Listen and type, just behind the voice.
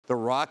The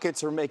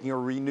Rockets are making a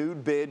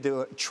renewed bid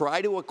to try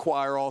to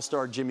acquire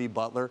All-Star Jimmy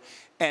Butler,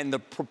 and the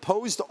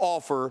proposed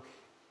offer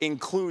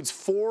includes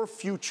 4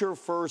 future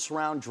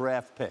first-round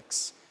draft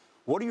picks.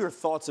 What are your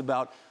thoughts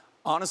about,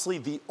 honestly,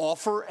 the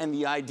offer and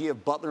the idea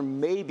of Butler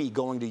maybe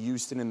going to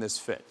Houston in this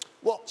fit?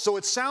 Well, so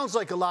it sounds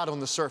like a lot on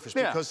the surface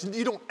because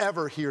you don't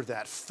ever hear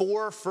that.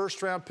 4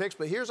 first-round picks,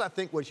 but here's, I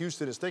think, what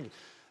Houston is thinking.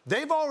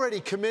 They've already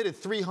committed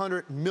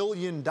 $300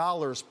 million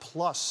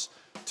plus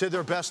to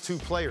their best 2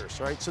 players,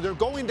 right? So they're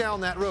going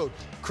down that road.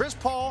 Chris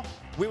Paul,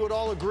 we would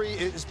all agree,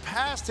 is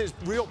past his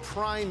real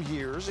prime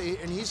years,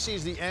 and he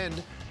sees the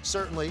end,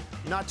 certainly,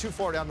 not too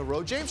far down the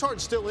road. James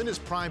Harden's still in his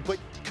prime, but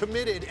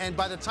committed, and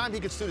by the time he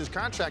gets through his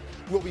contract,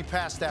 we'll be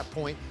past that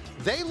point.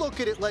 They look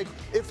at it like,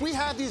 if we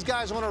have these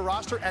guys on our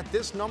roster at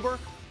this number,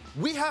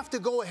 we have to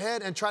go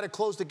ahead and try to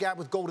close the gap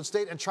with Golden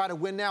State and try to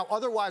win now.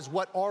 Otherwise,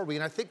 what are we?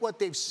 And I think what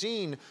they've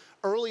seen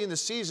early in the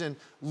season,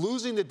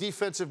 losing the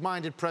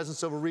defensive-minded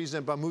presence of Ariza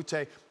and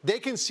Bamute, they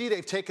can see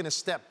they've taken a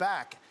step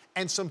back.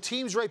 And some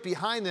teams right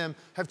behind them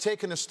have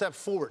taken a step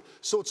forward.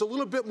 So it's a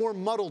little bit more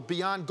muddled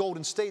beyond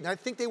Golden State. And I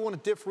think they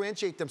want to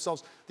differentiate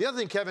themselves. The other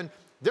thing, Kevin,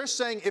 they're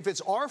saying if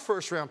it's our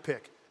first-round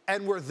pick,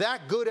 and we're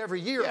that good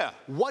every year,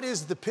 what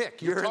is the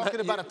pick? You're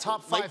talking about a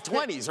top 5 like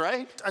 20s,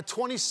 right? A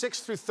 26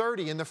 through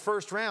 30 in the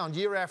first round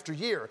year after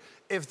year.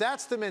 If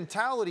that's the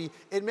mentality,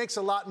 it makes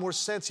a lot more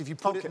sense if you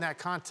put it in that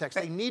context.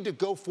 They need to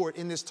go for it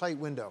in this tight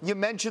window. You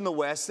mentioned the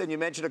West, and you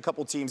mentioned a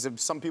couple teams.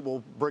 Some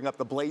people bring up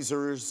the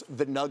Blazers,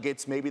 the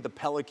Nuggets, maybe the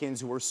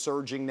Pelicans, who are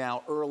surging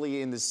now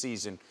early in the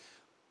season.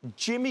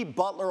 Jimmy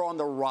Butler on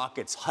the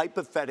Rockets,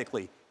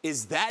 hypothetically,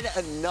 is that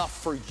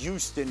enough for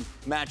Houston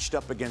matched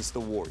up against the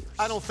Warriors?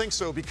 I don't think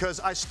so,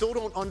 because I still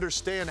don't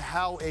understand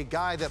how a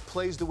guy that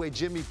plays the way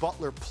Jimmy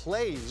Butler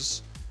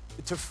plays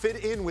to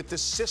fit in with the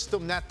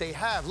system that they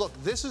have. Look,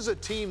 this is a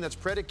team that's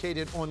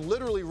predicated on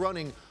literally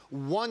running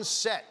one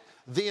set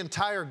the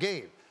entire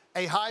game.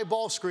 A high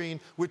ball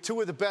screen with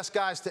 2 of the best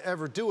guys to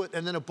ever do it,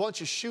 and then a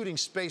bunch of shooting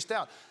spaced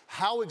out.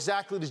 How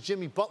exactly does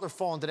Jimmy Butler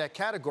fall into that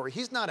category?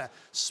 He's not a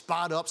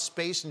spot-up,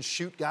 space, and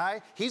shoot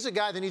guy. He's a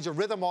guy that needs a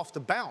rhythm off the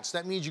bounce.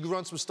 That means you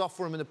run some stuff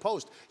for him in the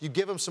post. You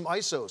give him some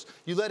ISOs.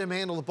 You let him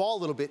handle the ball a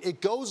little bit.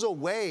 It goes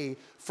away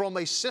from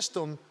a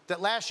system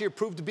that last year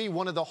proved to be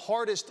one of the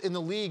hardest in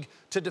the league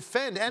to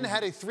defend and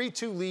had a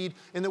 3-2 lead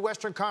in the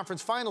Western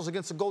Conference Finals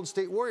against the Golden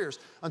State Warriors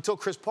until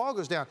Chris Paul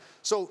goes down.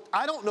 So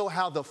I don't know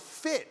how the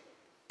fit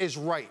is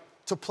right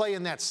to play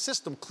in that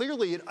system.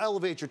 Clearly, it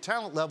elevates your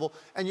talent level,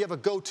 and you have a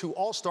go-to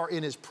all-star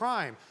in his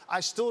prime.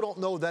 I still don't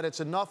know that it's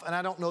enough, and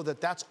I don't know that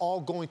that's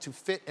all going to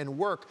fit and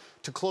work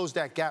to close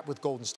that gap with Golden State.